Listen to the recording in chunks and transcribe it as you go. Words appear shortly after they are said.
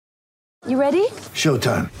You ready?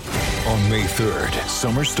 Showtime. On May 3rd,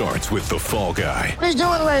 summer starts with The Fall Guy. Let's do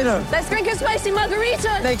it later. Let's drink a spicy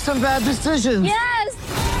margarita. Make some bad decisions. Yes!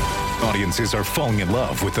 Audiences are falling in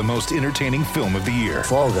love with the most entertaining film of the year.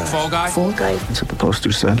 Fall Guy. Fall Guy? Fall guy. That's what the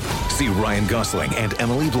poster said. See Ryan Gosling and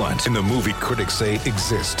Emily Blunt in the movie critics say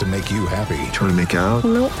exists to make you happy. Trying to make it out?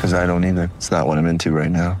 Nope. Because I don't either. It's not what I'm into right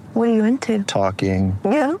now. What are you into? Talking.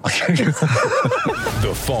 Yeah.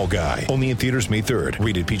 The Fall Guy. Only in theaters May 3rd.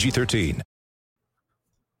 Rated PG-13.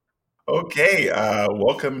 Okay,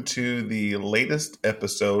 welcome to the latest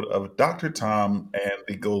episode of Dr. Tom and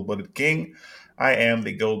the Gold-Blooded King. I am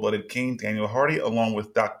the Gold-Blooded King, Daniel Hardy, along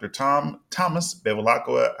with Dr. Thomas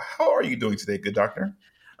Bevilacqua. How are you doing today, good doctor?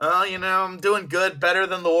 I'm doing good, better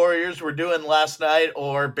than the Warriors were doing last night,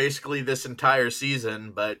 or basically this entire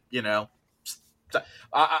season. But,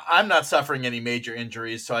 I'm not suffering any major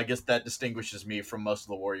injuries, so I guess that distinguishes me from most of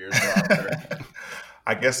the Warriors roster.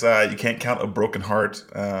 I guess you can't count a broken heart,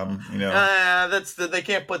 They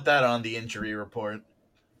can't put that on the injury report.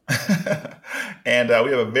 And we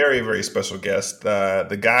have a very, very special guest,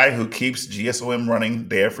 the guy who keeps GSOM running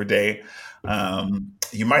day after day.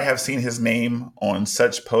 You might have seen his name on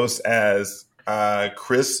such posts as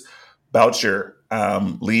Chris Boucher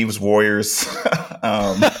leaves Warriors,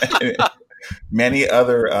 many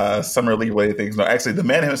other summer league related things. No, actually, the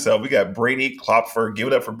man himself. We got Brady Klopfer. Give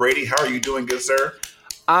it up for Brady. How are you doing, good sir?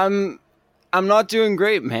 I'm not doing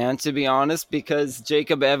great, man, to be honest, because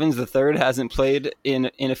Jacob Evans III hasn't played in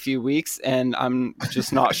a few weeks, and I'm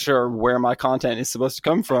just not sure where my content is supposed to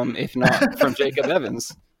come from, if not from Jacob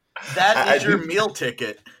Evans. That is your meal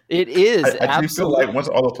ticket. It is. I do feel like once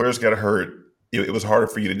all the players got hurt, it was harder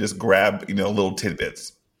for you to just grab, little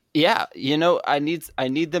tidbits. Yeah, I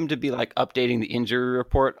need them to be like updating the injury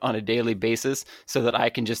report on a daily basis so that I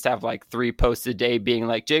can just have like 3 posts a day being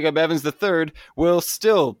like Jacob Evans III will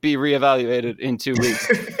still be reevaluated in 2 weeks.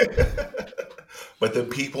 But the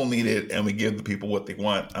people need it, and we give the people what they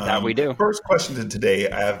want. That we do. First question to today,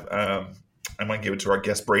 I have. I'm going to give it to our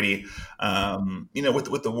guest Brady.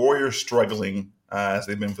 With the Warriors struggling as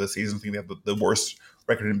they've been for the season, I think they have the worst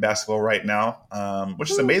record in basketball right now,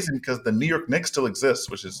 which is amazing because the New York Knicks still exists,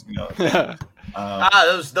 which is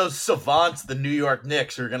those savants, the New York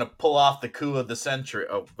Knicks, are gonna pull off the coup of the century.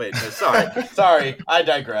 Oh wait, no, sorry, I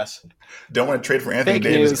digress. Don't want to trade for Anthony Fake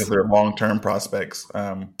Davis news. because they're long-term prospects.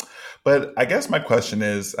 But I guess my question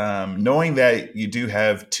is, knowing that you do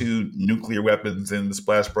have 2 nuclear weapons in the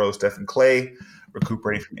Splash Bros, Stephen Clay,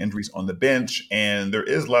 recuperating from injuries on the bench, and there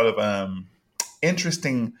is a lot of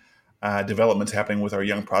interesting developments happening with our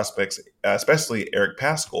young prospects, especially Eric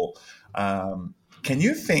Paschall. Can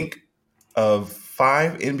you think of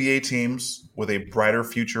 5 NBA teams with a brighter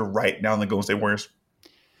future right now than the Golden State Warriors?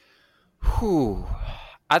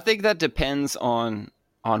 I think that depends on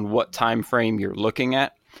what time frame you're looking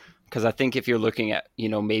at, because I think if you're looking at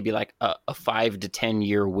maybe like a 5 to 10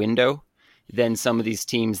 year window, then some of these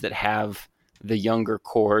teams that have the younger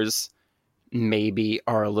cores maybe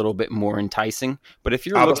are a little bit more enticing. But if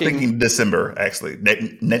you're I was thinking December, actually,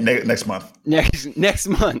 next month. Next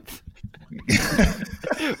month.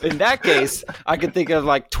 In that case, I could think of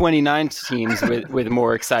like 29 teams with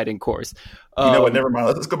more exciting cores. You know what? Never mind.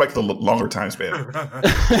 Let's go back to the longer time span.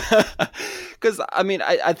 Because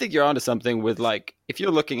I think you're onto something with like if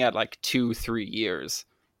you're looking at like 2-3 years.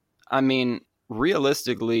 I mean,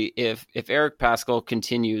 realistically, if Eric Paschall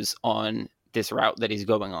continues on this route that he's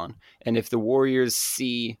going on, and if the Warriors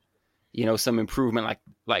see some improvement,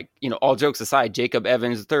 like all jokes aside, Jacob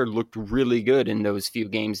Evans III looked really good in those few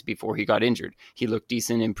games before he got injured. He looked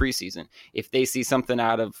decent in preseason. If they see something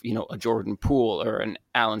out of a Jordan Poole or an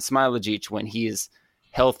Alan Smilagic when he is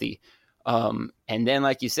healthy, and then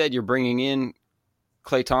like you said, you're bringing in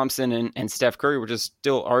Klay Thompson and Steph Curry, which is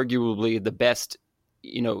still arguably the best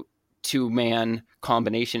 2-man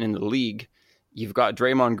combination in the league. You've got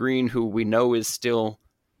Draymond Green, who we know is still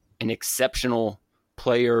an exceptional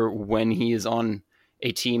player when he is on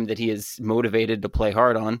a team that he is motivated to play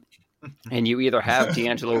hard on. And you either have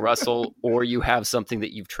D'Angelo Russell or you have something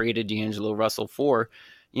that you've traded D'Angelo Russell for.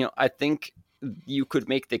 I think you could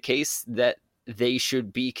make the case that they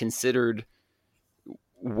should be considered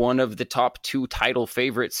one of the top 2 title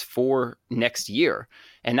favorites for next year.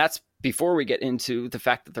 And that's before we get into the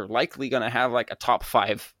fact that they're likely going to have like a top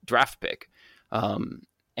 5 draft pick.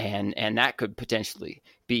 And that could potentially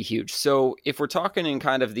be huge. So if we're talking in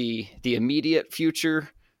kind of the immediate future,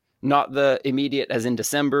 not the immediate as in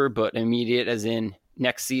December, but immediate as in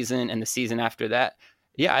next season and the season after that,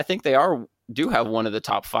 yeah, I think they do have one of the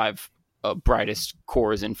top 5 brightest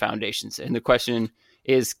cores and foundations. And the question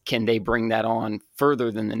is, can they bring that on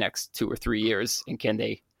further than the next 2 or 3 years? And can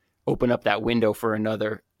they open up that window for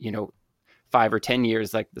another, 5 or 10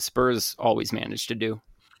 years like the Spurs always managed to do.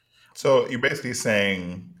 So you're basically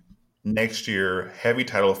saying next year, heavy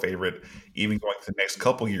title favorite, even going to the next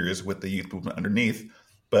couple years with the youth movement underneath.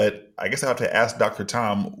 But I guess I have to ask Dr.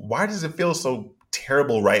 Tom, why does it feel so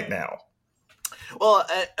terrible right now? Well,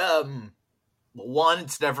 one,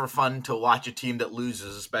 it's never fun to watch a team that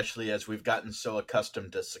loses, especially as we've gotten so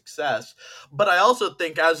accustomed to success. But I also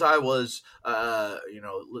think, as I was,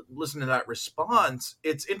 listening to that response,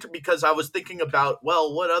 it's because I was thinking about,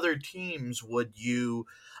 well, what other teams would you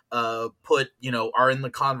put, are in the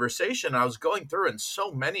conversation? I was going through, and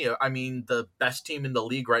so many, the best team in the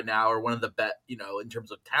league right now, or one of the best, in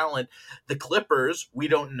terms of talent, the Clippers. We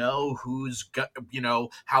don't know who's got,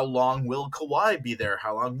 how long will Kawhi be there?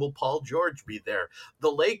 How long will Paul George be there?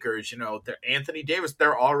 The Lakers, Anthony Davis,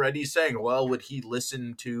 they're already saying, well, would he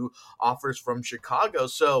listen to offers from Chicago?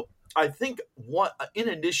 So I think in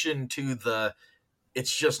addition to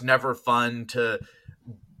it's just never fun to,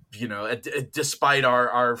 despite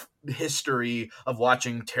our history of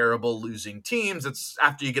watching terrible losing teams, it's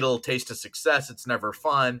after you get a little taste of success, it's never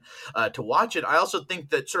fun to watch it. I also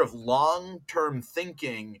think that sort of long-term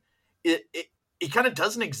thinking, it kind of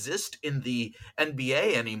doesn't exist in the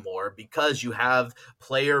NBA anymore, because you have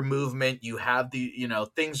player movement, you have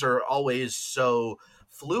things are always so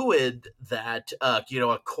fluid that,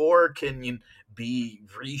 a core can be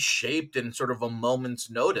reshaped in sort of a moment's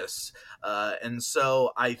notice. And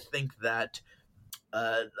so I think that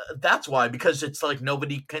that's why, because it's like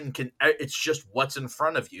nobody can it's just what's in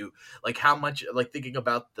front of you. Like how much, like thinking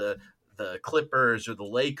about the Clippers or the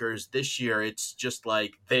Lakers this year, it's just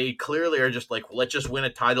like they clearly are just like, well, let's just win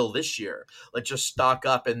a title this year. Let's just stock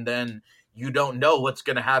up, and then you don't know what's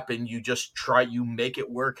going to happen. You just you make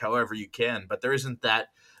it work however you can. But there isn't that,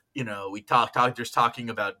 we there's talking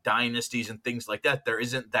about dynasties and things like that. There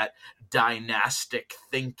isn't that dynastic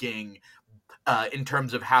thinking in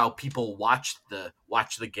terms of how people watch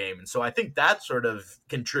the game. And so I think that sort of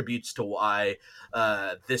contributes to why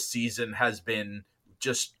this season has been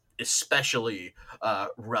just especially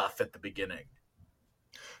rough at the beginning.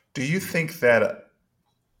 Do you think that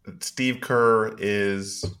Steve Kerr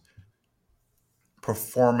is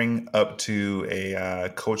performing up to a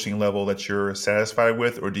coaching level that you're satisfied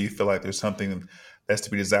with, or do you feel like there's something that's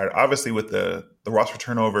to be desired? Obviously, with the roster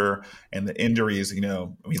turnover and the injuries, when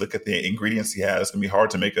you look at the ingredients he has, it's going to be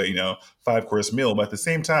hard to make a 5-course meal. But at the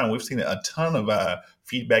same time, we've seen a ton of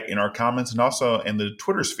feedback in our comments and also in the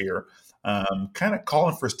Twitter sphere, kind of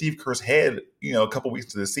calling for Steve Kerr's head, a couple weeks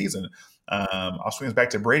into the season. I'll swing this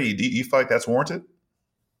back to Brady. Do you feel like that's warranted?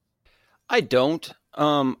 I don't.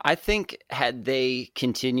 I think had they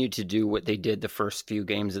continued to do what they did the first few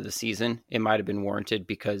games of the season, it might have been warranted,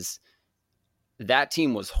 because that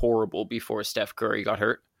team was horrible before Steph Curry got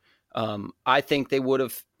hurt. I think they would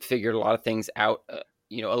have figured a lot of things out.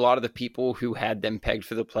 A lot of the people who had them pegged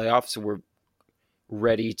for the playoffs were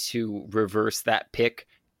ready to reverse that pick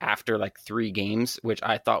after like 3 games, which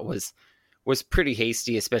I thought was pretty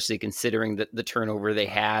hasty, especially considering the turnover they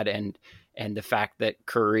had and the fact that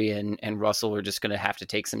Curry and Russell are just going to have to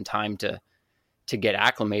take some time to get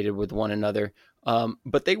acclimated with one another.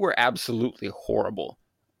 But they were absolutely horrible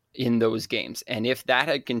in those games. And if that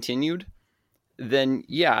had continued, then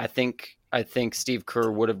yeah, I think Steve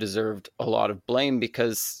Kerr would have deserved a lot of blame,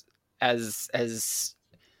 because as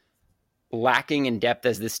lacking in depth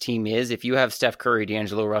as this team is, if you have Steph Curry,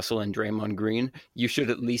 D'Angelo Russell, and Draymond Green, you should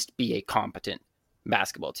at least be a competent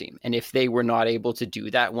basketball team. And if they were not able to do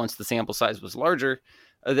that once the sample size was larger,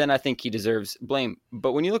 then I think he deserves blame.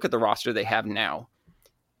 But when you look at the roster they have now,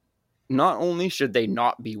 not only should they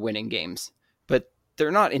not be winning games, but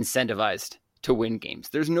they're not incentivized to win games.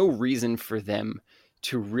 There's no reason for them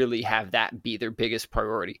to really have that be their biggest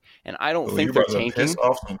priority. And I don't think they're tanking. Piss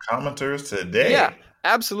off some commenters today. Yeah,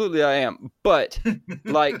 absolutely I am. But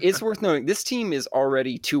it's worth noting, this team is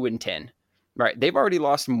already 2-10. Right. They've already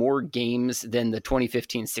lost more games than the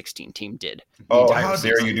 2015-16 team did. Oh, how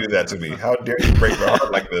dare you do that to me? How dare you break my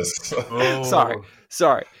heart like this?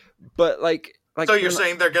 Sorry. But so you're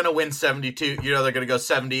saying they're going to win 72, they're going to go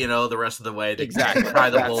 70-0 the rest of the way. Exactly. Try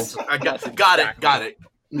the Bulls. Got it.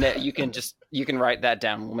 You can write that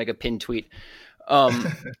down. We'll make a pinned tweet.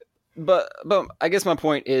 But I guess my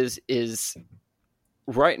point is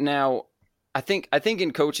right now, I think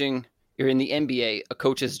in coaching, or in the NBA, a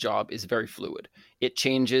coach's job is very fluid. It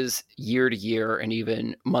changes year to year and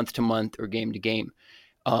even month to month or game to game.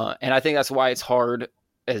 And I think that's why it's hard,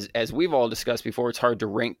 as we've all discussed before, it's hard to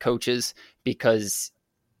rank coaches, because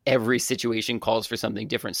every situation calls for something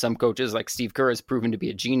different. Some coaches like Steve Kerr has proven to be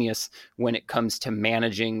a genius when it comes to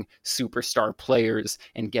managing superstar players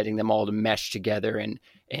and getting them all to mesh together and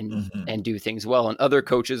do things well. And other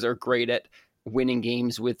coaches are great at winning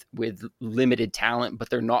games with limited talent, but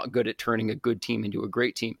they're not good at turning a good team into a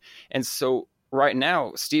great team. And so right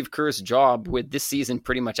now, Steve Kerr's job, with this season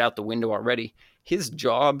pretty much out the window already, his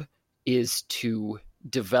job is to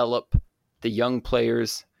develop the young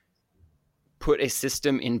players, put a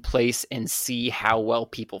system in place, and see how well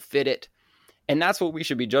people fit it. And that's what we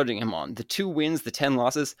should be judging him on. The 2 wins, the 10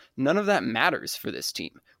 losses, none of that matters for this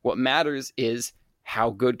team. What matters is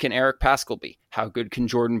how good can Eric Paschall be? How good can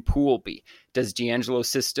Jordan Poole be? Does D'Angelo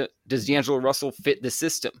Russell fit the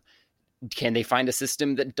system? Can they find a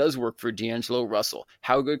system that does work for D'Angelo Russell?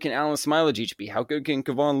 How good can Alan Smilagic be? How good can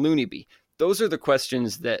Kevon Looney be? Those are the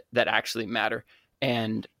questions that actually matter.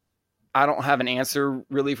 And I don't have an answer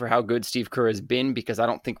really for how good Steve Kerr has been, because I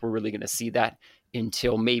don't think we're really going to see that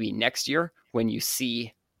until maybe next year, when you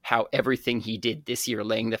see how everything he did this year,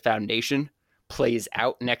 laying the foundation, plays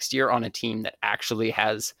out next year on a team that actually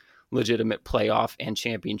has legitimate playoff and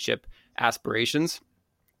championship aspirations.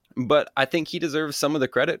 But I think he deserves some of the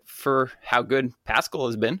credit for how good Paschall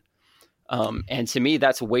has been. And to me,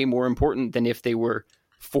 that's way more important than if they were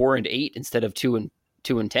 4-8 instead of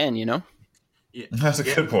 2-10, you know? Yeah. That's a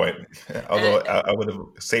good point. Although I would have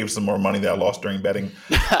saved some more money that I lost during betting.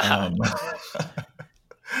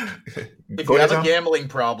 If you have a gambling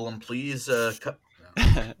problem, please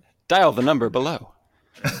dial the number below.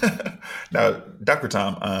 Now, Dr.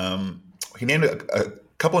 Tom, he named a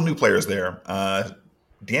couple of new players there.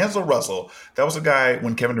 D'Angelo Russell, that was a guy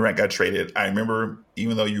when Kevin Durant got traded. I remember,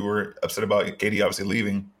 even though you were upset about KD obviously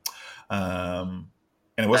leaving, and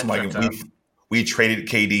it wasn't like we traded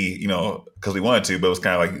KD, because we wanted to, but it was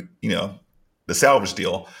kind of like, the salvage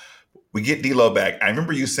deal. We get D'Lo back. I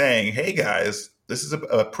remember you saying, hey, guys, this is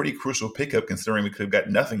a pretty crucial pickup considering we could have got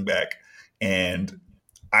nothing back. And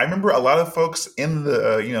I remember a lot of folks in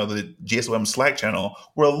the, the GSOM Slack channel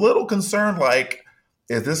were a little concerned, like,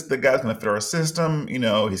 is this the guy that's going to fit our system?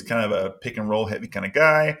 He's kind of a pick and roll heavy kind of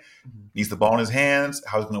guy. Needs the ball in his hands.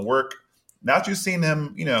 How's it going to work? Now that you've seen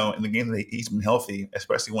him, in the game that he's been healthy,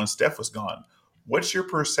 especially when Steph was gone, what's your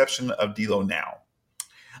perception of D'Lo now?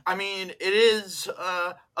 I mean, it is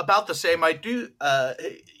about the same. I do.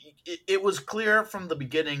 It was clear from the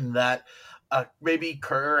beginning that maybe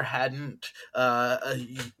Kerr hadn't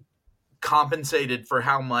compensated for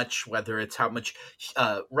how much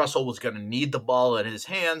Russell was going to need the ball in his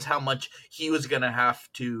hands, how much he was going to have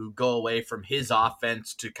to go away from his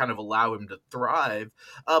offense to kind of allow him to thrive.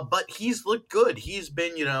 But he's looked good. He's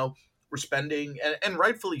been, we're spending, and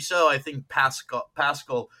rightfully so. I think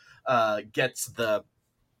Paschall gets the,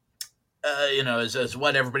 as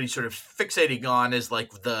what everybody's sort of fixating on is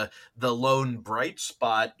like the lone bright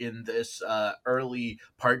spot in this early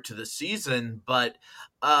part to the season. But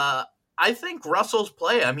I think Russell's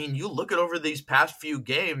play, I mean, you look at over these past few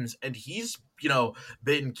games and he's,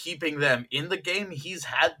 been keeping them in the game. He's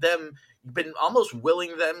had them, been almost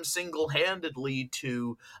willing them single-handedly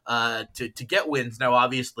to get wins. Now,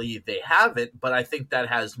 obviously they haven't, but I think that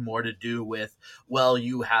has more to do with,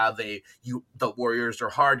 the Warriors are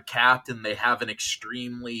hard capped and they have an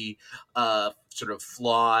extremely sort of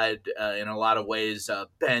flawed in a lot of ways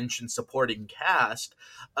bench and supporting cast.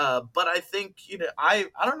 But I think, I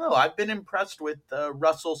don't know. I've been impressed with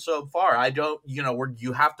Russell so far. I don't,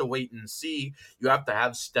 you have to wait and see. You have to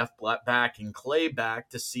have Steph back and Clay back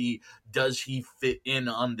to see, does he fit in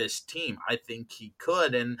on this team? I think he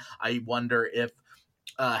could. And I wonder if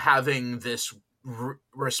having this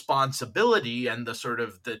responsibility and the sort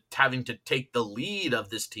of having to take the lead of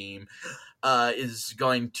this team is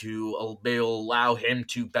going to allow him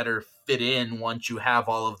to better fit in once you have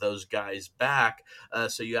all of those guys back.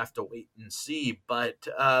 So you have to wait and see. But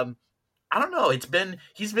I don't know.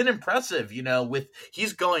 He's been impressive,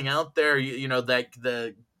 he's going out there,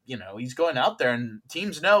 he's going out there and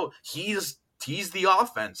teams know he's the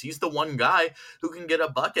offense. He's the one guy who can get a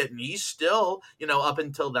bucket. And he's still, up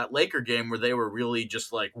until that Laker game where they were really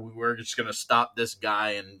just like, we're just going to stop this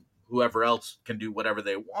guy and whoever else can do whatever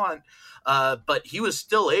they want. But he was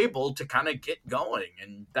still able to kind of get going.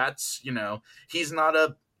 And that's, he's not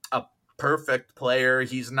a perfect player.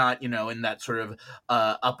 He's not, in that sort of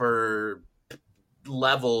upper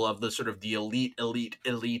level of the sort of the elite talent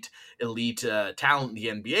in the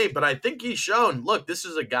NBA. But I think he's shown, look, this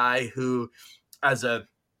is a guy who, as a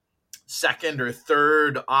second or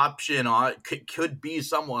third option, could be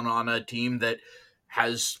someone on a team that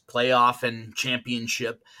has playoff and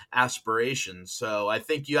championship aspirations. So I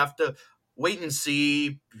think you have to wait and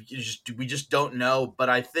see. We just don't know. But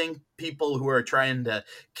I think people who are trying to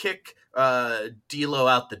kick D'Lo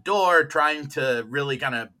out the door, trying to really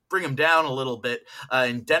kind of bring him down a little bit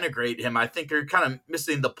and denigrate him, I think are kind of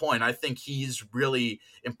missing the point. I think he's really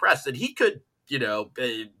impressed that he could,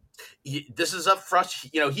 this is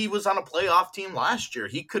he was on a playoff team last year.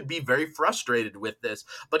 He could be very frustrated with this,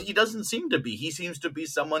 but he doesn't seem to be. He seems to be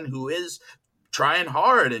someone who is trying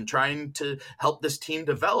hard and trying to help this team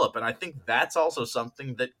develop. And I think that's also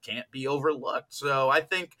something that can't be overlooked. So I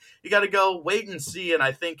think you got to go wait and see. And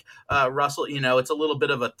I think Russell, it's a little bit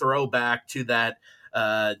of a throwback to that,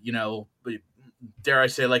 dare I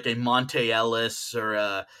say, like a Monte Ellis or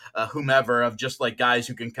a whomever, of just like guys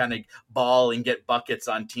who can kind of ball and get buckets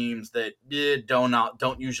on teams that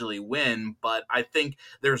don't usually win. But I think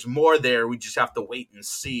there's more there. We just have to wait and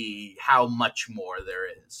see how much more there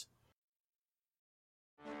is.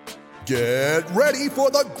 Get ready for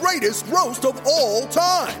the greatest roast of all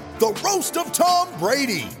time, the Roast of Tom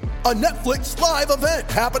Brady, a Netflix live event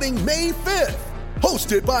happening May 5th.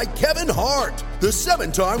 Hosted by Kevin Hart, the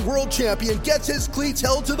 7-time world champion gets his cleats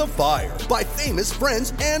held to the fire by famous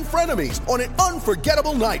friends and frenemies on an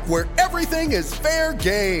unforgettable night where everything is fair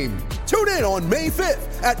game. Tune in on May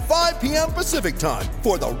 5th at 5 p.m. Pacific time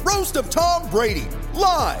for the Roast of Tom Brady,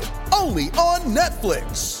 live only on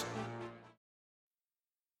Netflix.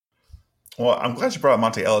 Well, I'm glad you brought up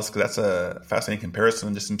Monte Ellis, because that's a fascinating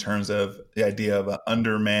comparison just in terms of the idea of an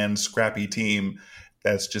undermanned, scrappy team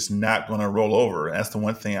that's just not going to roll over. And that's the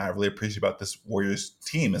one thing I really appreciate about this Warriors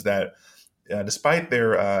team, is that despite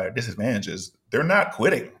their disadvantages, they're not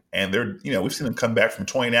quitting. And they're, we've seen them come back from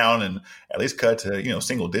 20 down and at least cut to,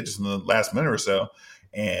 single digits in the last minute or so.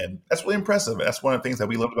 And that's really impressive. That's one of the things that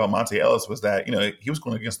we loved about Monte Ellis, was that, he was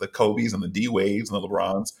going against the Kobe's and the D-Wades and the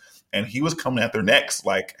LeBrons, and he was coming at their necks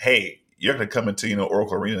like, hey, you're going to come into,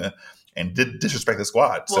 Oracle Arena and disrespect the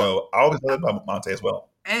squad. Well, so I always love about Monte as well.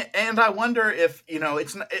 And I wonder if,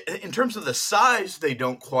 it's not, in terms of the size, they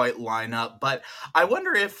don't quite line up. But I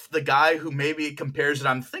wonder if the guy who maybe compares it,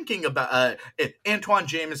 I'm thinking about Antoine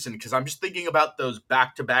Jamison, because I'm just thinking about those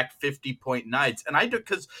back-to-back 50-point nights. And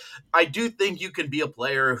because I do think you can be a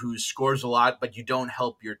player who scores a lot, but you don't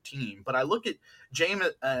help your team. But I look at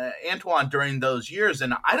Antoine during those years,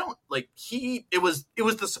 and I don't it was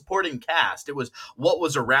the supporting cast. It was what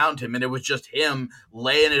was around him, and it was just him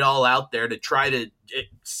laying it all out there to try to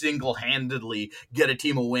single-handedly get a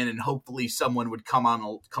team a win, and hopefully someone would come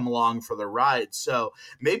along for the ride. So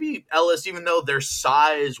maybe Ellis, even though their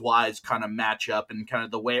size-wise kind of match up and kind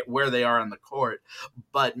of the way where they are on the court,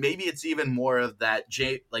 but maybe it's even more of that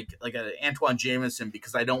like an Antoine Jamison,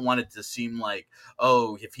 because I don't want it to seem like,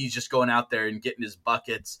 oh, if he's just going out there and getting his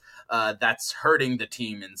buckets, that's hurting the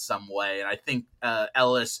team in some way. And I think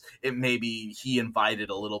Ellis, maybe he invited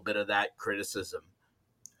a little bit of that criticism.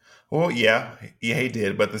 Well, yeah, he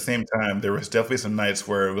did. But at the same time, there was definitely some nights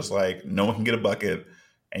where it was like, no one can get a bucket.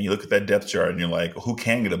 And you look at that depth chart and you're like, who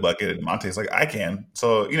can get a bucket? And Monte's like, I can.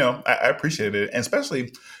 So, I appreciate it. And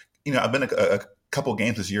especially, I've been a couple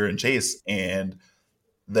games this year in Chase, and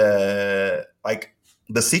the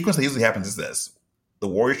sequence that usually happens is this. The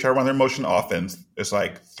Warriors try to run their motion offense. It's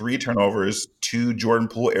like 3 turnovers, 2 Jordan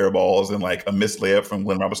Poole air balls, and like a missed layup from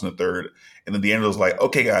Glenn Robinson III. And then the end was like,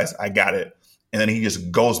 okay, guys, I got it. And then he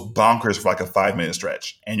just goes bonkers for like a 5-minute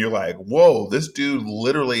stretch. And you're like, whoa, this dude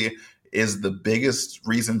literally is the biggest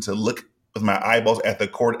reason to look with my eyeballs at the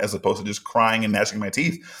court as opposed to just crying and gnashing my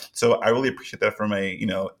teeth. So I really appreciate that from a,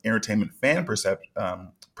 entertainment fan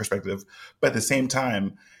perspective. But at the same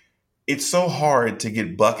time, it's so hard to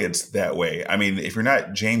get buckets that way. I mean, if you're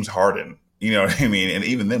not James Harden, you know what I mean? And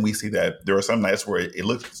even then we see that there are some nights where it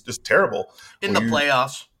looks just terrible. In the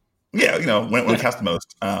playoffs. Yeah, when it counts the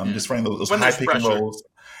most. Just running those high pick and rolls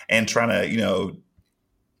and trying to,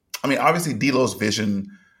 obviously D'Lo's vision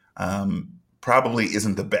probably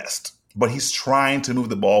isn't the best, but he's trying to move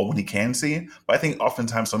the ball when he can see. But I think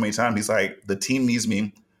oftentimes, so many times, he's like, the team needs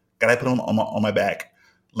me. Got to put him on my back.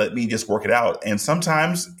 Let me just work it out. And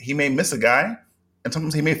sometimes he may miss a guy, and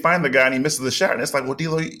sometimes he may find the guy and he misses the shot. And it's like, well,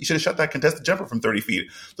 D'Lo, you should have shot that contested jumper from 30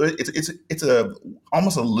 feet. So it's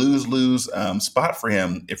almost a lose-lose spot for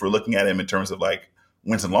him if we're looking at him in terms of like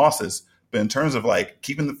wins and losses. But in terms of like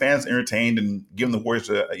keeping the fans entertained and giving the Warriors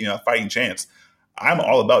a fighting chance, I'm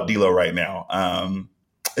all about D'Lo right now.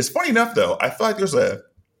 It's funny enough, though. I feel like there's a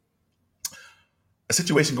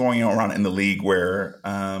situation going on around in the league where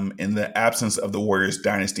in the absence of the Warriors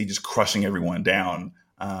dynasty just crushing everyone down,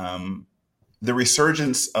 the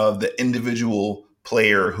resurgence of the individual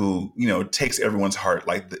player who, takes everyone's heart,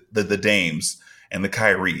 like the Dames and the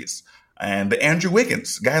Kyries and the Andrew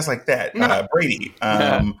Wiggins, guys like that, Brady.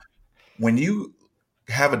 when you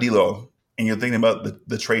have a D'Lo and you're thinking about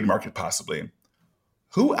the trade market possibly,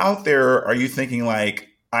 who out there are you thinking like,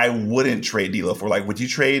 I wouldn't trade D'Lo for? Like, would you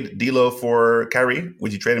trade D'Lo for Kyrie?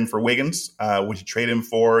 Would you trade him for Wiggins? Would you trade him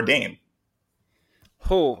for Dame?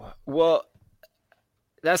 Oh, well,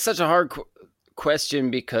 that's such a hard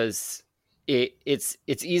question because it's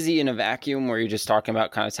easy in a vacuum where you're just talking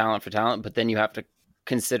about kind of talent for talent, but then you have to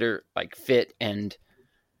consider like fit and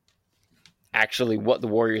actually what the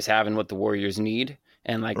Warriors have and what the Warriors need.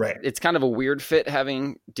 And like, It's kind of a weird fit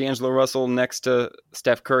having D'Angelo Russell next to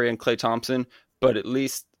Steph Curry and Klay Thompson, but at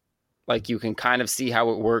least like you can kind of see how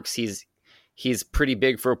it works. He's pretty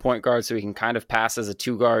big for a point guard, so he can kind of pass as a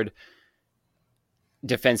 2-guard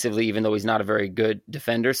defensively, even though he's not a very good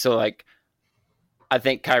defender. So like, I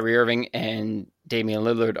think Kyrie Irving and Damian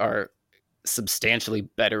Lillard are substantially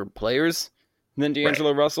better players than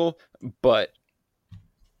D'Angelo Russell, but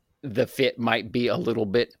the fit might be a little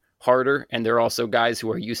bit harder. And they're also guys who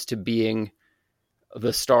are used to being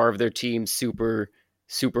the star of their team, super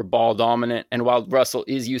ball dominant. And while Russell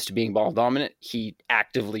is used to being ball dominant, he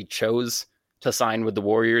actively chose to sign with the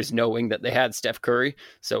Warriors knowing that they had Steph Curry.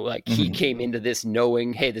 So like he came into this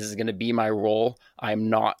knowing, hey, this is going to be my role.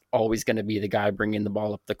 I'm not always going to be the guy bringing the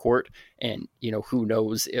ball up the court. And, who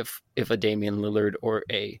knows if a Damian Lillard or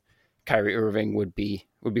a Kyrie Irving would be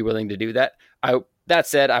willing to do that. That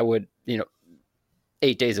said, I would,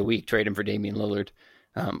 8 days a week trade him for Damian Lillard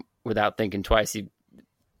without thinking twice.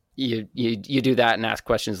 You do that and ask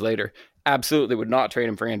questions later. Absolutely would not trade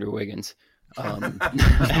him for Andrew Wiggins.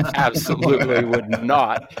 Absolutely would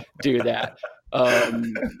not do that.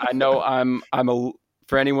 I know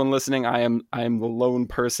for anyone listening, I am the lone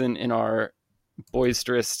person in our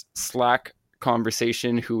boisterous Slack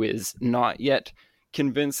conversation who is not yet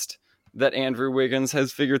convinced that Andrew Wiggins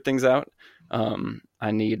has figured things out.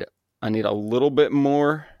 I need a little bit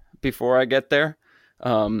more before I get there.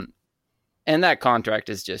 And that contract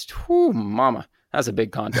is just, whoo, mama. That's a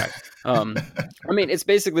big contract. It's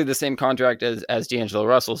basically the same contract as D'Angelo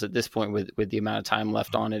Russell's at this point with the amount of time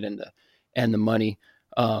left on it and the money.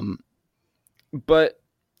 But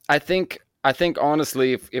I think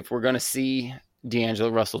honestly, if we're going to see D'Angelo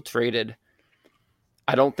Russell traded,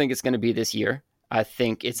 I don't think it's going to be this year. I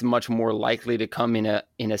think it's much more likely to come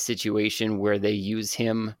in a situation where they use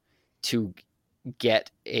him to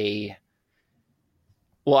get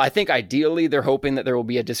I think ideally they're hoping that there will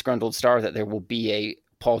be a disgruntled star, that there will be a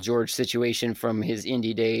Paul George situation from his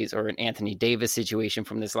Indy days or an Anthony Davis situation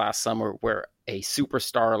from this last summer where a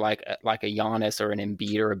superstar like a Giannis or an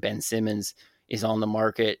Embiid or a Ben Simmons is on the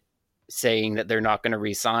market saying that they're not going to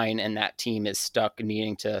re-sign and that team is stuck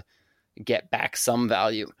needing to get back some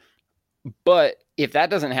value. But if that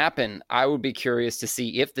doesn't happen, I would be curious to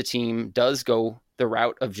see if the team does go the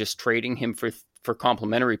route of just trading him for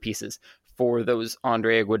complementary pieces, for those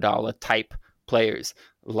Andre Iguodala type players.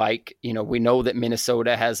 Like, we know that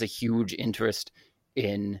Minnesota has a huge interest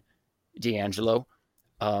in D'Angelo.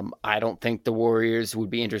 I don't think the Warriors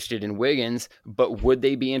would be interested in Wiggins, but would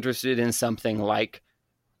they be interested in something like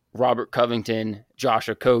Robert Covington, Josh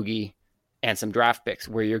Okogie, and some draft picks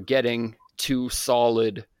where you're getting 2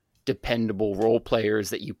 solid, dependable role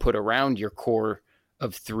players that you put around your core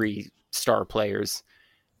of 3 star players?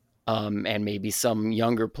 And maybe some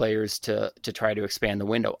younger players to try to expand the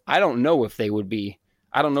window. I don't know if they would be.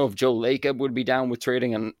 I don't know if Joe Lacob would be down with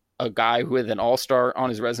trading a guy with an all-star on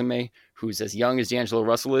his resume who's as young as D'Angelo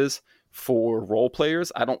Russell is for role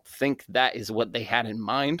players. I don't think that is what they had in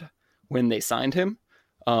mind when they signed him.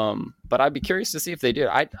 But I'd be curious to see if they did.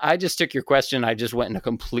 I just took your question. I just went in a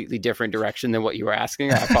completely different direction than what you were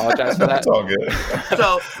asking. I apologize for that. That's all good.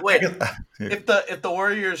 So wait, if the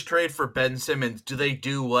Warriors trade for Ben Simmons, do they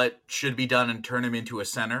do what should be done and turn him into a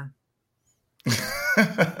center?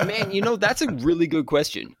 Man, that's a really good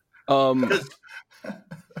question.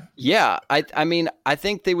 Yeah, I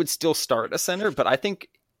think they would still start a center, but I think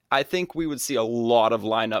we would see a lot of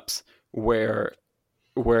lineups where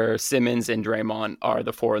Simmons and Draymond are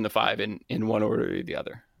the 4 and the 5 in one order or the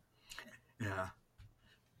other. Yeah.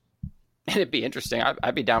 And it'd be interesting.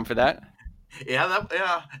 I'd be down for that. Yeah.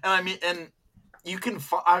 And you can,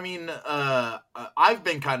 I've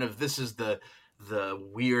been kind of, this is the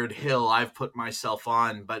weird hill I've put myself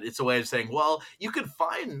on, but it's a way of saying, well, you could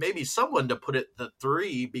find maybe someone to put it the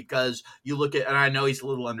 3 because you look at, and I know he's a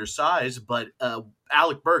little undersized, but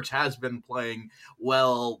Alec Burks has been playing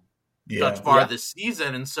well thus far this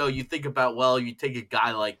season. And so you think about, well, you take a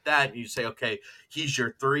guy like that and you say, okay, he's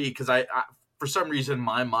your 3. Because I for some reason,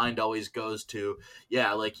 my mind always goes to,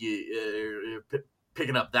 like you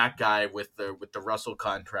picking up that guy with the Russell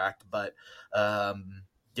contract. But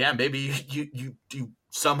maybe you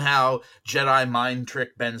somehow Jedi mind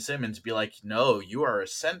trick Ben Simmons, be like, no, you are a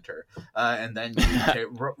center. And then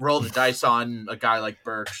you roll the dice on a guy like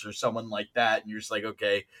Burks or someone like that. And you're just like,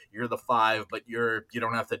 okay, you're the 5, but you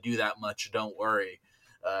don't have to do that much. Don't worry.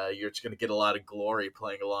 You're just going to get a lot of glory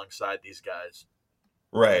playing alongside these guys.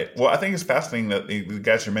 Right. Well, I think it's fascinating that the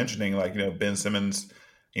guys you're mentioning, like, Ben Simmons,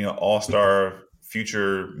 all-star,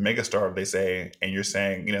 future megastar, they say, and you're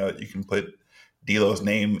saying, you can put D'Lo's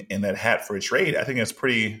name in that hat for a trade. I think it's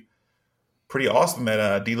pretty awesome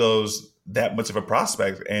that D'Lo's that much of a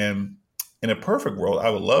prospect. And in a perfect world, I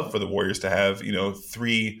would love for the Warriors to have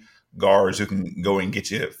 3 guards who can go and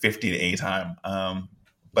get you 50 at any time.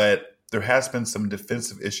 But there has been some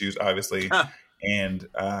defensive issues, obviously. And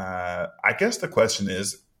I guess the question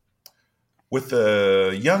is, with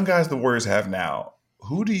the young guys the Warriors have now,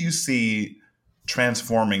 who do you see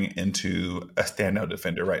transforming into a standout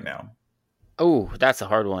defender right now? Oh, that's a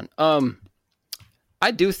hard one.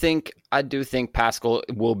 I do think Pascal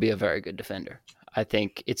will be a very good defender. I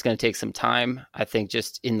think it's going to take some time. I think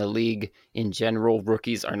just in the league in general,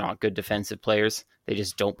 rookies are not good defensive players. They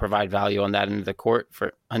just don't provide value on that end of the court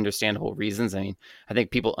for understandable reasons. I mean, I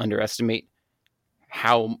think people underestimate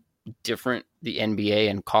how different the NBA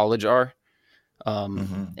and college are.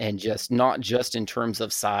 And just not just in terms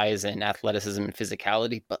of size and athleticism and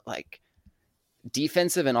physicality, but like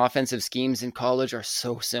defensive and offensive schemes in college are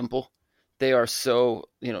so simple. They are so,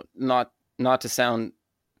 not to sound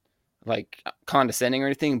like condescending or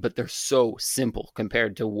anything, but they're so simple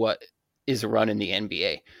compared to what is run in the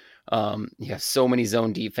NBA. You have so many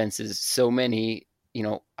zone defenses, so many,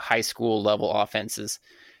 high school level offenses.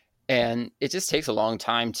 And it just takes a long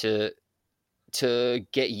time to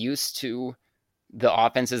get used to the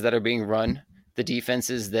offenses that are being run, the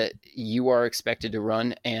defenses that you are expected to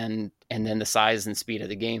run, and then the size and speed of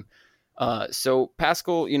the game. So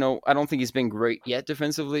Pascal, I don't think he's been great yet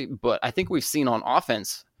defensively, but I think we've seen on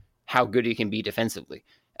offense how good he can be defensively,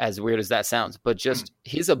 as weird as that sounds. But just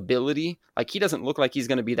his ability, like, he doesn't look like he's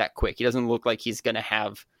going to be that quick. He doesn't look like he's going to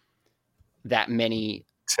have that many.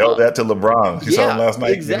 Tell that to LeBron. You saw him last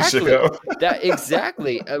night. Exactly.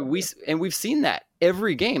 Exactly. We've seen that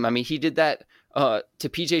every game. I mean, he did that to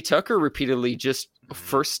PJ Tucker repeatedly. Just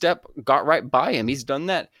first step got right by him. He's done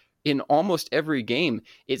that in almost every game.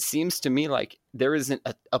 It seems to me like there isn't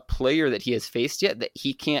a player that he has faced yet that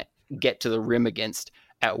he can't get to the rim against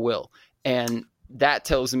at will. And that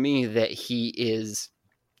tells me that he is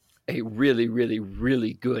a really, really,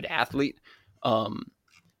 really good athlete.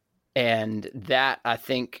 And that, I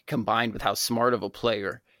think, combined with how smart of a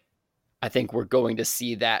player, I think we're going to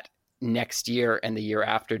see that next year and the year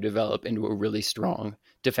after develop into a really strong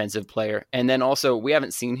defensive player. And then also, we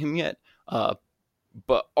haven't seen him yet,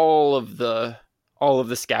 but all of the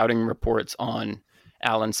scouting reports on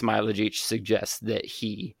Alen Smailagić suggest that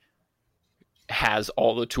he has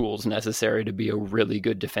all the tools necessary to be a really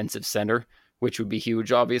good defensive center, which would be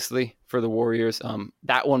huge, obviously, for the Warriors.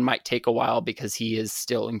 That one might take a while because he is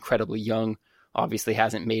still incredibly young, obviously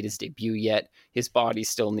hasn't made his debut yet. His body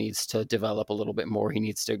still needs to develop a little bit more. He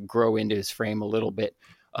needs to grow into his frame a little bit.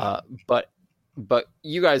 But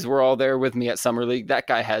you guys were all there with me at Summer League. That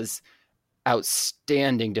guy has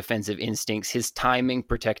outstanding defensive instincts. His timing,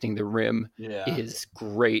 protecting the rim is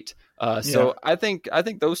great. So I think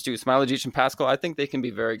those two, Smailagić and Pascal, I think they can be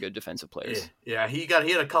very good defensive players. Yeah, he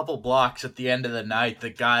had a couple blocks at the end of the night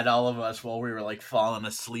that got all of us while we were like falling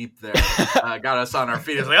asleep there. Got us on our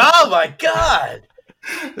feet. It's like, oh my god!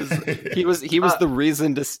 He was the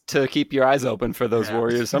reason to keep your eyes open for those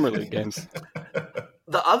Warriors Summer League games.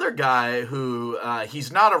 The other guy who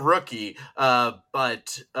he's not a rookie,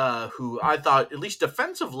 but who I thought at least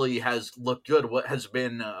defensively has looked good, what has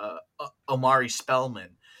been Omari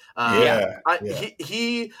Spellman. I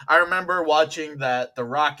remember watching the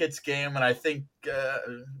Rockets game, and I think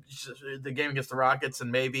the game against the Rockets,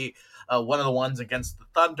 and maybe one of the ones against the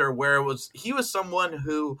Thunder, where he was someone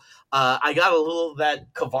who I got a little of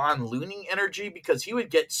that Kevon Looney energy, because he would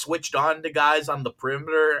get switched on to guys on the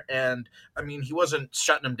perimeter, and I mean, he wasn't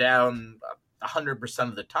shutting them down 100%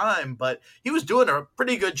 of the time, but he was doing a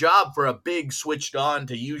pretty good job for a big switched on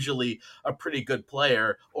to usually a pretty good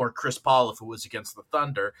player, or Chris Paul if it was against the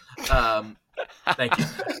Thunder. Thank you.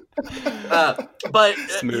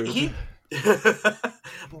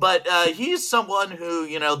 But he's someone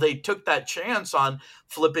who, they took that chance on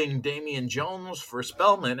flipping Damian Jones for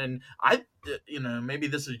Spellman. And maybe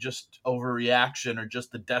this is just overreaction or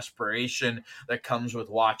just the desperation that comes with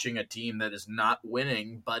watching a team that is not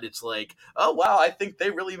winning. But it's like, oh, wow, I think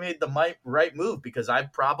they really made the right move, because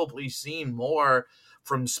I've probably seen more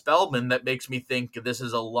from Spellman that makes me think this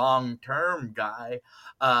is a long-term guy,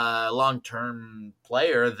 long-term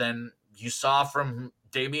player than you saw from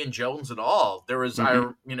Damian Jones at all. There was,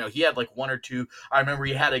 he had like one or two. I remember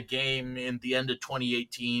he had a game in the end of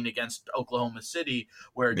 2018 against Oklahoma City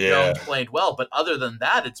where Jones played well, but other than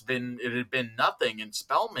that, it had been nothing. And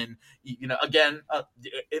Spellman, again,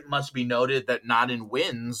 it must be noted that not in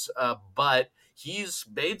wins, but he's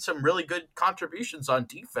made some really good contributions on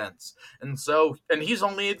defense. And this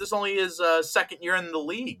only his second year in the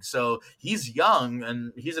league. So he's young,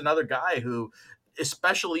 and he's another guy who,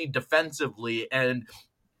 especially defensively, and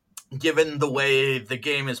given the way the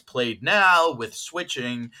game is played now with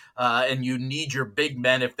switching, and you need your big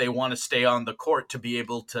men if they want to stay on the court to be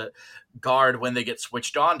able to guard when they get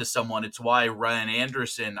switched on to someone. It's why Ryan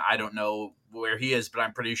Anderson, I don't know where he is, but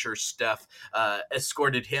I'm pretty sure Steph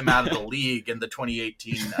escorted him out of the league in the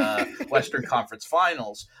 2018 Western Conference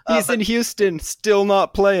Finals. He's in Houston, still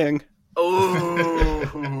not playing. Oh,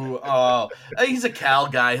 he's a Cal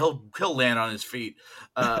guy. He'll land on his feet.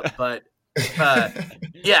 But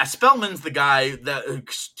Spellman's the guy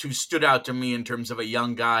who stood out to me in terms of a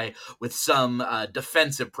young guy with some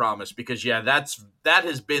defensive promise, because that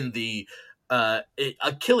has been the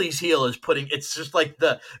Achilles heel is it's just like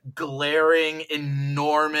the glaring,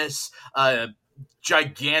 enormous,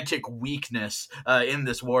 gigantic weakness in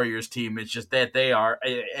this Warriors team. It's just that they are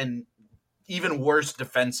and even worse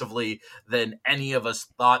defensively than any of us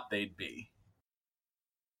thought they'd be.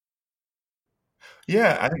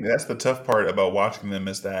 Yeah, I think that's the tough part about watching them,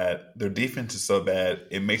 is that their defense is so bad,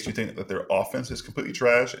 it makes you think that their offense is completely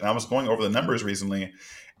trash. And I was going over the numbers recently,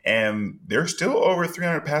 and they're still over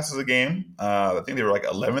 300 passes a game. I think they were like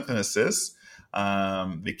 11th in assists.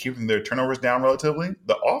 They keep their turnovers down relatively.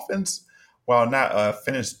 The offense, while not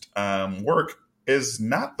finished work, is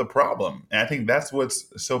not the problem. And I think that's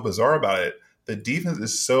what's so bizarre about it. The defense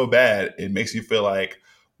is so bad, it makes you feel like,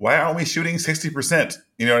 why aren't we shooting 60%?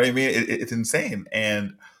 You know what I mean? It's insane.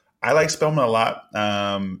 And I like Spellman a lot.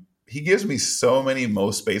 He gives me so many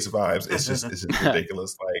Mo Space vibes. It's just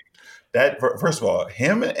ridiculous. Like that. First of all,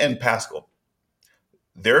 him and Pascal,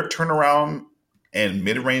 their turnaround and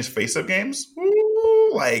mid-range face-up games,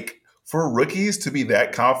 like for rookies to be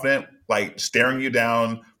that confident, like staring you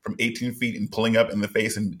down from 18 feet and pulling up in the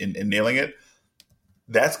face and nailing it,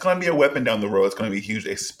 that's going to be a weapon down the road. It's going to be huge,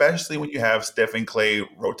 especially when you have Steph and Clay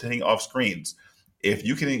rotating off screens. If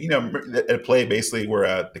you can, a play basically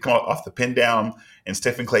where they come off the pin down and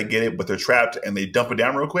Steph and Clay get it, but they're trapped and they dump it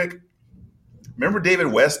down real quick. Remember David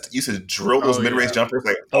West used to drill those mid-range jumpers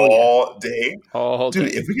all day?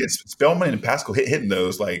 Dude, if we get Spellman and Pascal hitting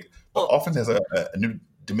those, like the offense has a new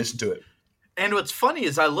dimension to it. And what's funny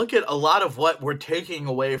is I look at a lot of what we're taking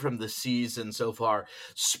away from the season so far,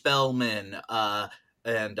 Spellman,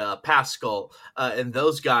 and Pascal, and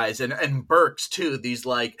those guys, and Burks too. These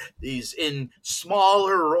in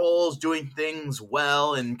smaller roles, doing things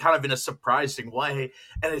well and kind of in a surprising way.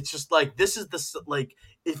 And it's just like, this is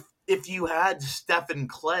if you had Steph and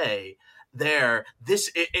Clay there, that's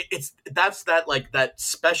that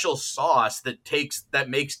special sauce that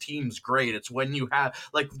makes teams great. It's when you have,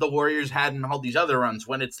 like the Warriors had in all these other runs,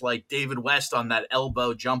 when it's like David West on that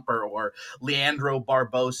elbow jumper, or Leandro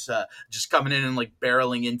Barbosa just coming in and like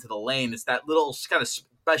barreling into the lane. It's that little kind of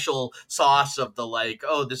special sauce of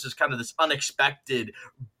the this is kind of this unexpected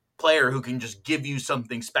player who can just give you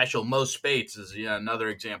something special. Mo Spates is another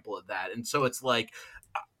example of that. And so it's like,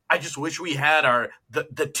 I just wish we had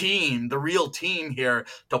the team, the real team here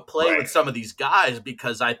to play with some of these guys,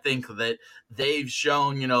 because I think that they've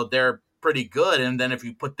shown, they're pretty good. And then if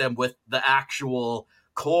you put them with the actual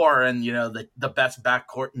core and, the best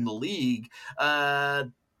backcourt in the league,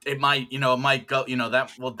 it might go,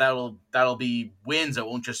 that'll be wins. It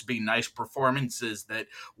won't just be nice performances that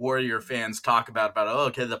Warrior fans talk about,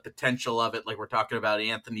 the potential of it. Like we're talking about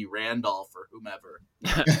Anthony Randolph or whomever.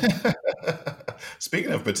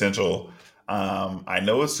 Speaking of potential, I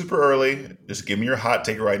know it's super early. Just give me your hot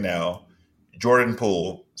take right now. Jordan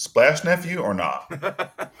Poole, splash nephew or not?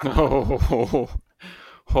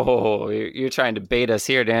 You're trying to bait us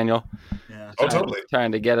here, Daniel. Yeah. Totally.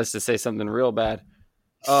 Trying to get us to say something real bad.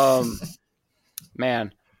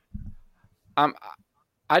 Man,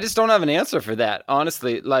 I just don't have an answer for that,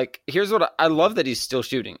 honestly. Like, here's what I love, that he's still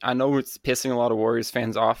shooting. I know it's pissing a lot of Warriors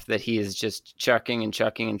fans off that he is just chucking and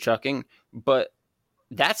chucking and chucking, but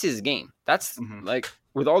that's his game. That's like,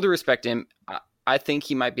 with all due respect to him, I think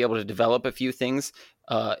he might be able to develop a few things.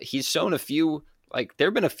 He's shown a few, there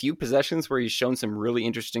have been a few possessions where he's shown some really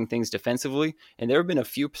interesting things defensively, and there have been a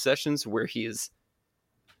few possessions where he has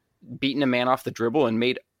beaten a man off the dribble and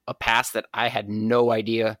made a pass that I had no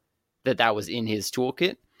idea that was in his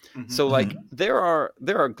toolkit. So like there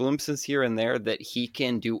are glimpses here and there that he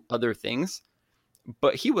can do other things,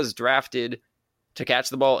 but he was drafted to catch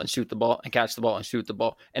the ball and shoot the ball and catch the ball and shoot the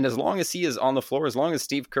ball. And as long as he is on the floor, as long as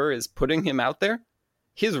Steve Kerr is putting him out there,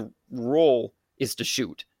 his role is to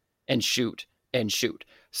shoot and shoot and shoot.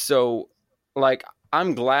 So like,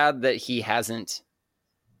 I'm glad that he hasn't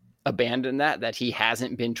abandoned that he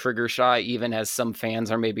hasn't been trigger shy, even as some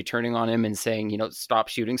fans are maybe turning on him and saying, you know, stop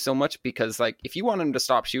shooting so much, because like, if you want him to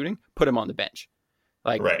stop shooting, put him on the bench.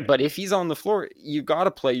 Like, right. But if he's on the floor, you got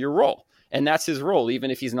to play your role. And that's his role,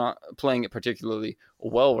 even if he's not playing it particularly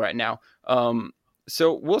well right now.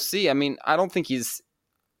 So we'll see. I mean, I don't think he's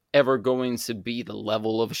ever going to be the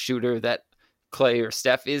level of a shooter that Clay or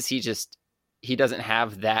Steph is. He doesn't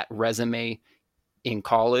have that resume in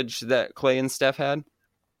college that Clay and Steph had.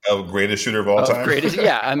 Greatest shooter of all time.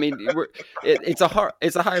 Yeah. I mean, it's a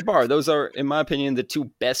high bar. Those are, in my opinion, the two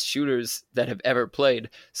best shooters that have ever played.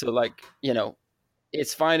 So like, you know,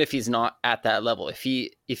 it's fine if he's not at that level. If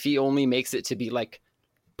he only makes it to be like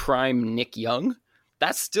prime Nick Young,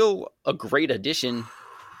 that's still a great addition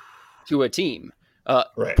to a team.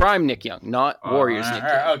 Right. Prime Nick Young, not Warriors Nick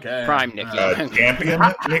Young. Okay. Prime Nick Young. Champion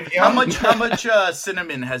Nick Young. How much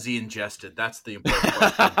cinnamon has he ingested? That's the important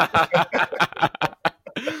question.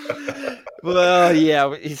 Well,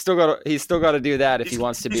 yeah, he's still got to do that if he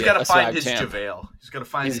wants to be a swag champ.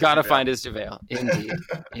 He's got to find his JaVale.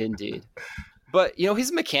 Indeed. But you know,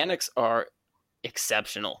 his mechanics are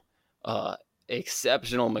exceptional.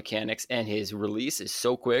 Exceptional mechanics, and his release is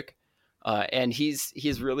so quick. And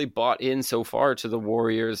he's really bought in so far to the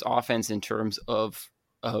Warriors offense in terms of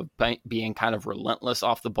being kind of relentless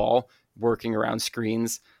off the ball, working around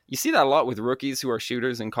screens. You see that a lot with rookies who are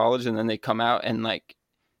shooters in college, and then they come out and like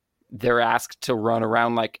they're asked to run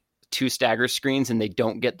around like 2 stagger screens and they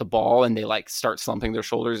don't get the ball, and they like start slumping their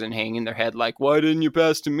shoulders and hanging their head like, why didn't you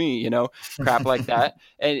pass to me? You know, crap like that.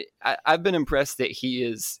 And I've been impressed that he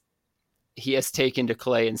has taken to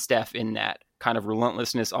Clay and Steph in that kind of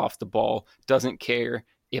relentlessness off the ball, doesn't care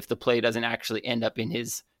if the play doesn't actually end up in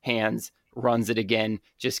his hands, runs it again,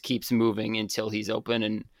 just keeps moving until he's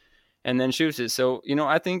open and then shoots it. So, you know,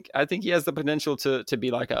 I think he has the potential to be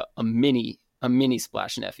like a mini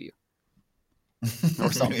Splash nephew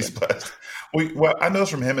or something. What I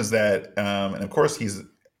noticed from him is that, and of course he's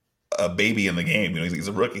a baby in the game, you know, he's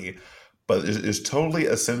a rookie, but there's totally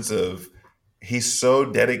a sense of he's so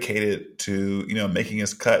dedicated to, you know, making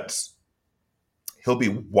his cuts. He'll be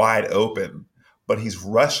wide open, but he's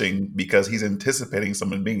rushing because he's anticipating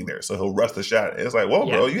someone being there. So he'll rush the shot. And it's like, whoa,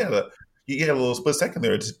 bro, you had a little split second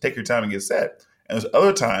there to take your time and get set. And there's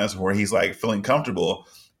other times where he's like feeling comfortable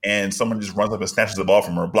and someone just runs up and snatches the ball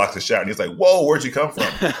from him or blocks the shot. And he's like, whoa, where'd you come from?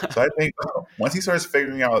 So I think once he starts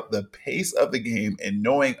figuring out the pace of the game and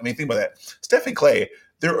knowing, I mean, think about that. Steph and Clay,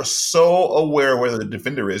 they're so aware where the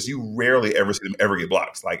defender is. You rarely ever see them ever get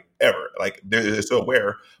blocked, like ever. Like they're so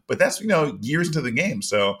aware. But that's, you know, years into the game.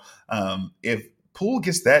 So if Poole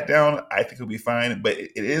gets that down, I think he'll be fine. But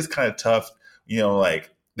it is kind of tough, you know,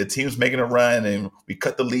 like the team's making a run and we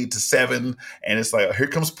cut the lead to 7. And it's like, here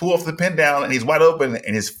comes Poole off the pin down and he's wide open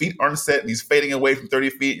and his feet aren't set and he's fading away from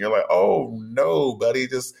 30 feet. And you're like, oh, no, buddy,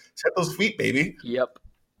 just set those feet, baby. Yep.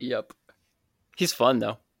 He's fun,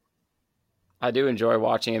 though. I do enjoy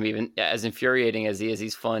watching him, even as infuriating as he is.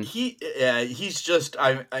 He's fun. He's just,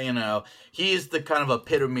 you know, he's the kind of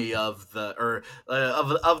epitome of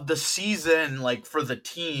of the season, like for the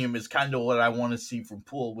team, is kind of what I want to see from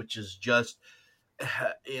Poole, which is just,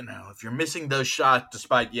 you know, if you're missing those shots,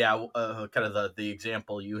 despite kind of the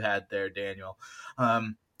example you had there, Daniel,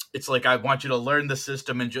 it's like I want you to learn the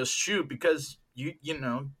system and just shoot, because you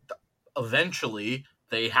know, eventually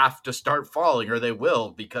they have to start falling, or they will,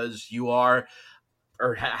 because you are,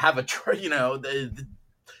 or have a, you know,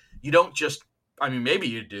 you don't just, I mean, maybe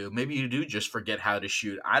you do just forget how to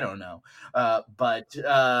shoot. I don't know. But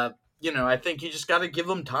you know, I think you just got to give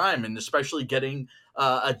them time, and especially getting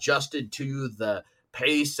adjusted to the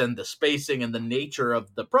pace and the spacing and the nature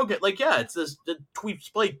of the program. Like, yeah, it's this, we've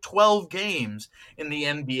played 12 games in the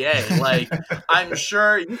NBA. Like, I'm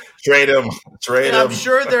sure trade him. I'm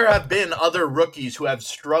sure there have been other rookies who have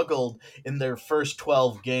struggled in their first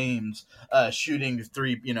 12 games, shooting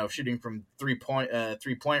from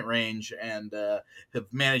 3-point range, and have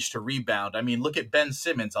managed to rebound. I mean, look at Ben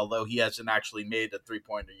Simmons, although he hasn't actually made a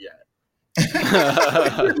 3-pointer yet.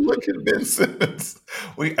 Look at Ben Simmons.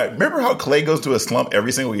 I remember how Clay goes to a slump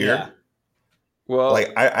every single year. Yeah. Well,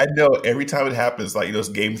 like I know every time it happens, like, you know, it's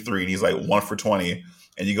game 3 and he's like 1 for 20,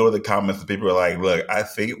 and you go to the comments and people are like, "Look, I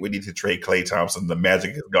think we need to trade Klay Thompson. The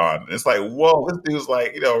magic is gone." And it's like, whoa, this dude's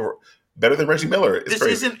like, you know, better than Reggie Miller.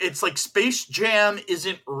 It's like Space Jam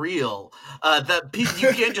isn't real. You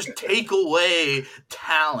can't just take away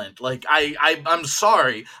talent. Like I'm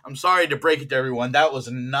sorry to break it to everyone. That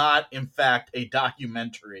was not, in fact, a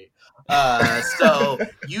documentary. So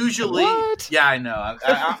usually, yeah, I know.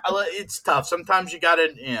 It's tough. Sometimes you gotta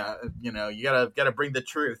bring the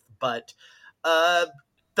truth. But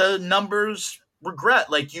the numbers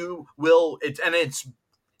regret. Like you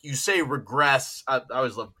say regress. I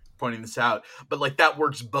always love pointing this out, but like that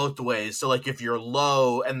works both ways. So like if you're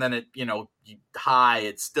low and then high,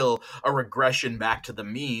 it's still a regression back to the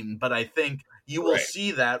mean. But I think you will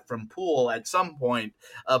see that from Poole at some point,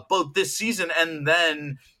 both this season and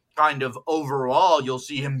then kind of overall, you'll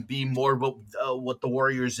see him be more what the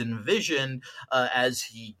Warriors envision as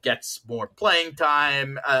he gets more playing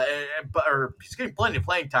time, or he's getting plenty of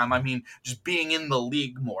playing time. I mean, just being in the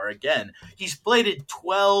league more again. He's played in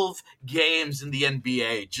 12 games in the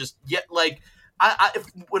NBA. Just yet, like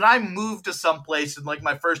when I moved to someplace in like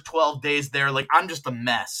my first 12 days there, like I'm just a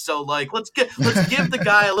mess. So like let's give the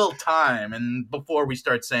guy a little time, and before we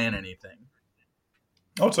start saying anything.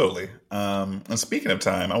 Oh, totally. And speaking of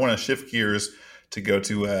time, I want to shift gears to go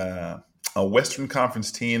to a Western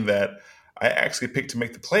Conference team that I actually picked to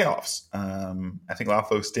make the playoffs. I think a lot of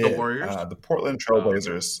folks did. The Warriors? The Portland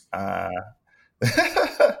Trailblazers.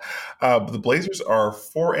 The Blazers are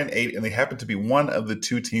 4-8, and they happen to be one of the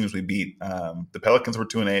two teams we beat. The Pelicans were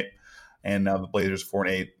 2-8, and now the Blazers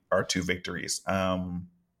 4-8 are 2 victories. I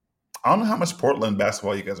don't know how much Portland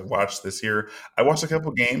basketball you guys have watched this year. I watched a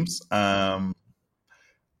couple games.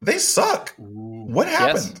 They suck. What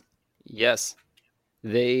happened? Yes.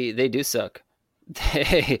 They do suck.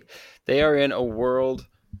 They are in a world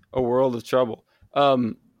of trouble.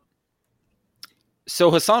 So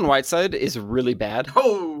Hassan Whiteside is really bad.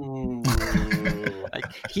 Oh,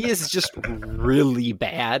 he is just really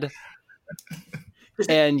bad.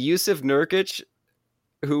 And Yusuf Nurkic,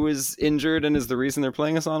 who is injured and is the reason they're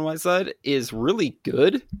playing Hassan Whiteside, is really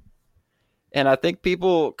good. And I think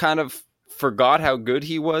people kind of forgot how good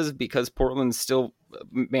he was because Portland still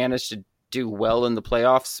managed to do well in the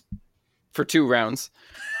playoffs for 2 rounds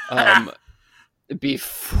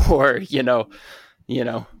before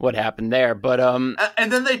what happened there. But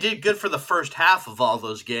and then they did good for the first half of all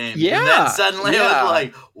those games. Yeah, and then suddenly it was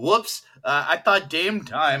like, whoops! I thought Dame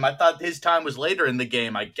time. I thought his time was later in the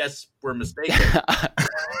game. I guess we're mistaken.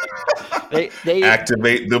 They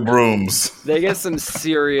activate the brooms. They get some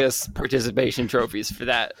serious participation trophies for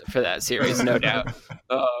that series, no doubt.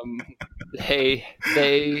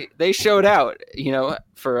 They showed out,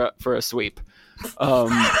 for a sweep.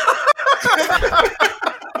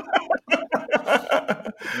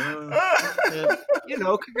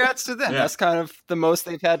 Congrats to them. Yeah. That's kind of the most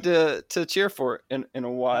they've had to cheer for in a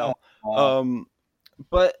while.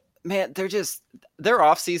 But man, their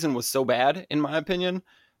off season was so bad, in my opinion.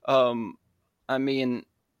 I mean,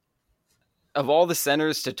 of all the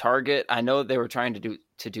centers to target, I know they were trying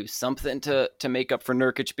to do something to make up for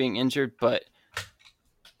Nurkic being injured, but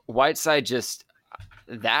Whiteside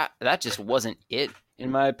that just wasn't it,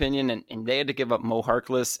 in my opinion. And they had to give up Mo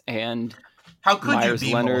Harkless and how could Myers you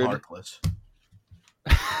be Leonard. Mo Harkless?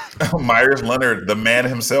 Myers Leonard, the man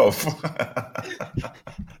himself.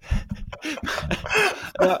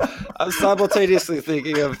 I'm simultaneously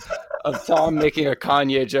thinking of Tom making a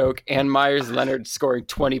Kanye joke and Myers Leonard scoring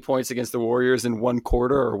 20 points against the Warriors in 1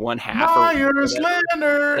 quarter or 1 half. Myers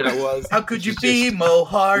Leonard. It was. How could you be Mo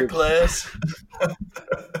Harkless?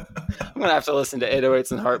 I'm gonna have to listen to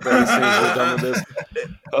 808s and Heartbreak as soon as we're done with this.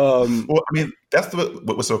 Well, I mean, that's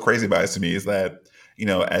what was so crazy about it to me is that,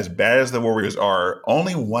 as bad as the Warriors are,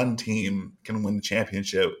 only one team can win the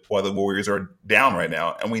championship while the Warriors are down right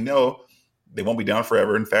now. And we know they won't be down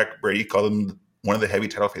forever. In fact, Brady called them one of the heavy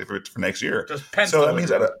title favorites for next year. So that means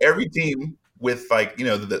that every team with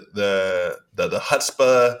the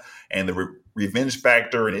chutzpah and the revenge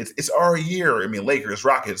factor, and it's our year. I mean, Lakers,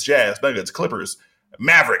 Rockets, Jazz, Nuggets, Clippers,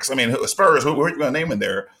 Mavericks. I mean, Spurs. Who are you going to name in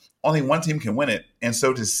there? Only one team can win it. And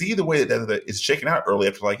so to see the way that it's shaken out early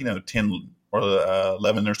after 10 or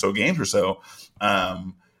 11 or so games or so,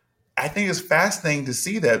 I think it's fascinating to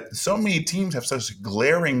see that so many teams have such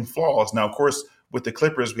glaring flaws. Now, of course, with the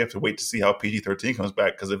Clippers, we have to wait to see how PG-13 comes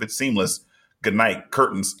back, because if it's seamless, good night,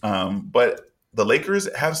 curtains. But the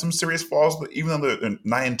Lakers have some serious flaws, even though they're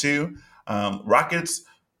 9-2. Rockets,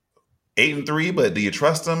 8-3, but do you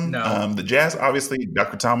trust them? No. The Jazz, obviously,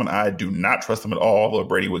 Dr. Tom and I do not trust them at all, although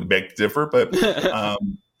Brady would beg to differ. But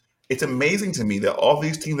it's amazing to me that all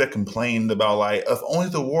these teams that complained about, like, if only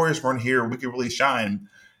the Warriors weren't here, we could really shine.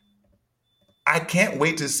 I can't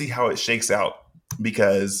wait to see how it shakes out,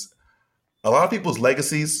 because a lot of people's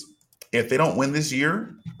legacies if they don't win this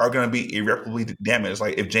year, are going to be irreparably damaged.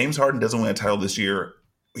 Like if James Harden doesn't win a title this year,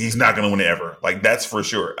 he's not going to win it ever. Like that's for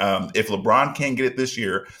sure. If LeBron can't get it this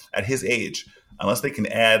year at his age, unless they can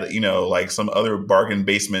add, like some other bargain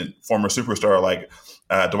basement former superstar like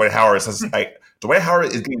Dwight Howard. So like Dwight Howard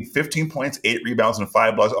is getting 15 points, 8 rebounds, and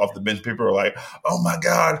 5 blocks off the bench. People are like, "Oh my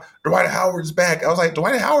God, Dwight Howard's back!" I was like,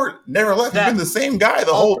 Dwight Howard never left. He's been the same guy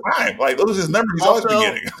the whole time. Like those are his numbers he's always been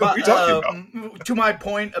getting. What are you talking about? To my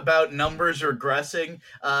point about numbers regressing,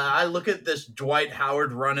 I look at this Dwight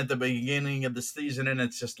Howard run at the beginning of the season, and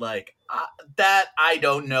it's just like that. I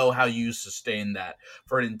don't know how you sustain that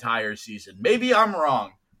for an entire season. Maybe I'm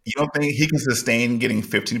wrong. You don't think he can sustain getting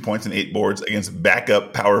 15 points and 8 boards against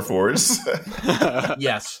backup power forwards?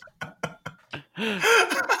 Yes.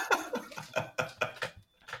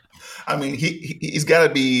 I mean, he's got to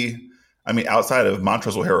be. I mean, outside of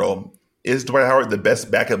Montrezl Harrell, is Dwight Howard the best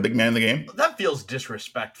backup big man in the game? That feels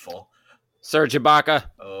disrespectful. Serge Ibaka.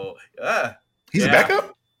 Oh, yeah. He's a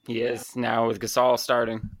backup? He is now with Gasol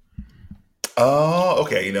starting. Oh,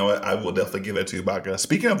 okay. You know what? I will definitely give it to Ibaka.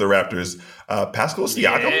 Speaking of the Raptors, Pascal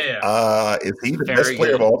Siakam, is he the best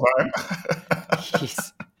player of all time?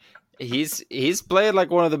 he's played like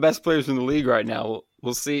one of the best players in the league right now.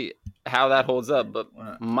 We'll see how that holds up, but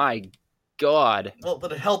my God. Well,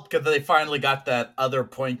 but it helped because they finally got that other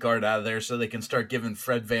point guard out of there so they can start giving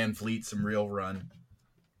Fred VanVleet some real run.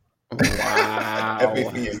 Wow.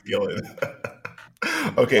 Everything is killing.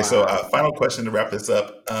 Okay, wow. So final question to wrap this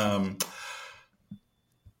up.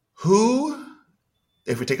 Who,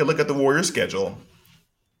 if we take a look at the Warriors schedule,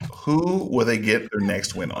 who will they get their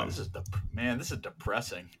next win on? This is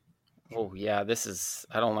depressing. Oh, yeah,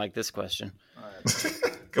 I don't like this question. All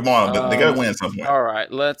right. Come on, they got to win at some point. All right,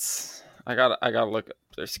 I gotta look up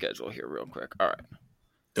their schedule here real quick. All right.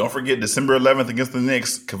 Don't forget December 11th against the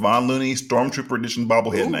Knicks, Kevon Looney, Stormtrooper Edition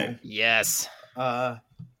bobblehead night. Yes. I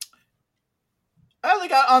only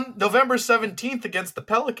got on November 17th against the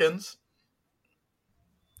Pelicans.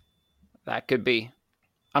 That could be.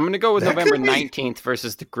 I'm going to go with November 19th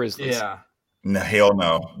versus the Grizzlies. Yeah. No, hell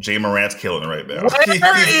no. Jay Morant's killing it right now.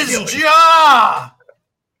 Where is Ja?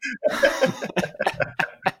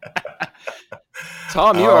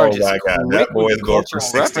 Tom, you are just that boy's going for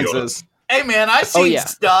 60 references. Hey, man, I see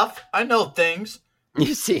stuff. I know things.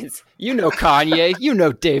 You know Kanye. You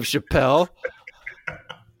know Dave Chappelle.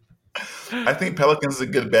 I think Pelicans is a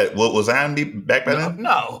good bet. Will Zion be back by then?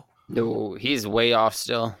 No, he's way off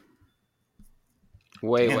still.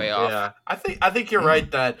 Way off. Yeah, I think you're right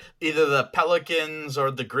that either the Pelicans or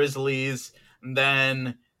the Grizzlies. And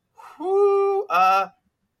then who? They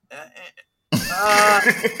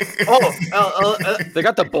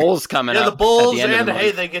got the Bulls coming up. Yeah, the Bulls, and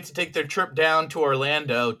they get to take their trip down to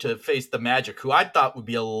Orlando to face the Magic, who I thought would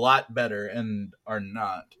be a lot better and are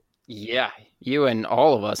not. Yeah, you and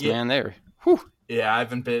all of us, man. They're. Whew. Yeah, I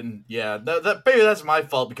haven't been. Yeah, maybe that's my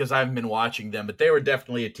fault because I haven't been watching them. But they were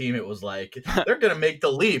definitely a team. It was like they're gonna make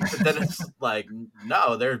the leap, but then it's like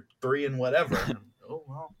no, they're 3 and whatever. Oh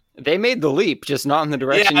well. They made the leap, just not in the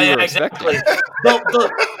direction you were expecting.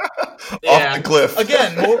 Off the cliff.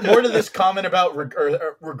 Again, more to this comment about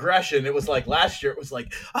regression. It was like last year. It was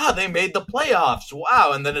like, they made the playoffs.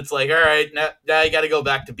 Wow, and then it's like, all right, now you got to go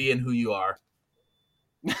back to being who you are.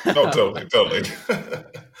 No, totally.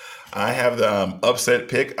 I have the upset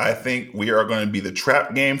pick. I think we are going to be the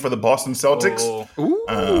trap game for the Boston Celtics.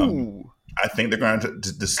 Ooh. I think they're going to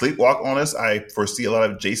sleepwalk on us. I foresee a lot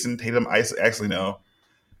of Jason Tatum. Actually, no.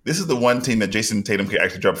 This is the one team that Jason Tatum could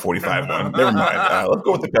actually drop 45 on. Never mind. Let's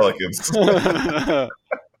go with the Pelicans.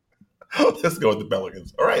 Let's go with the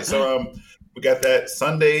Pelicans. All right. So we got that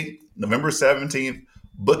Sunday, November 17th.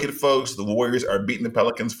 Book it, folks. The Warriors are beating the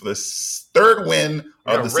Pelicans for the third win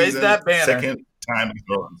of the season. That banner. Second time in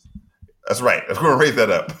New Orleans. That's right. We're going to raise that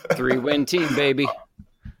up. 3-win team, baby.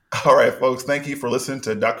 All right, folks. Thank you for listening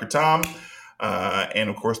to Dr. Tom and,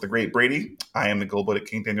 of course, the great Brady. I am the Gold-Blooded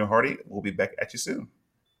King, Daniel Hardy. We'll be back at you soon.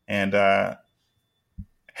 And,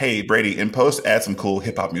 hey, Brady, in post, add some cool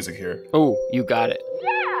hip-hop music here. Oh, you got it.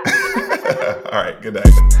 Yeah. All right. Good night.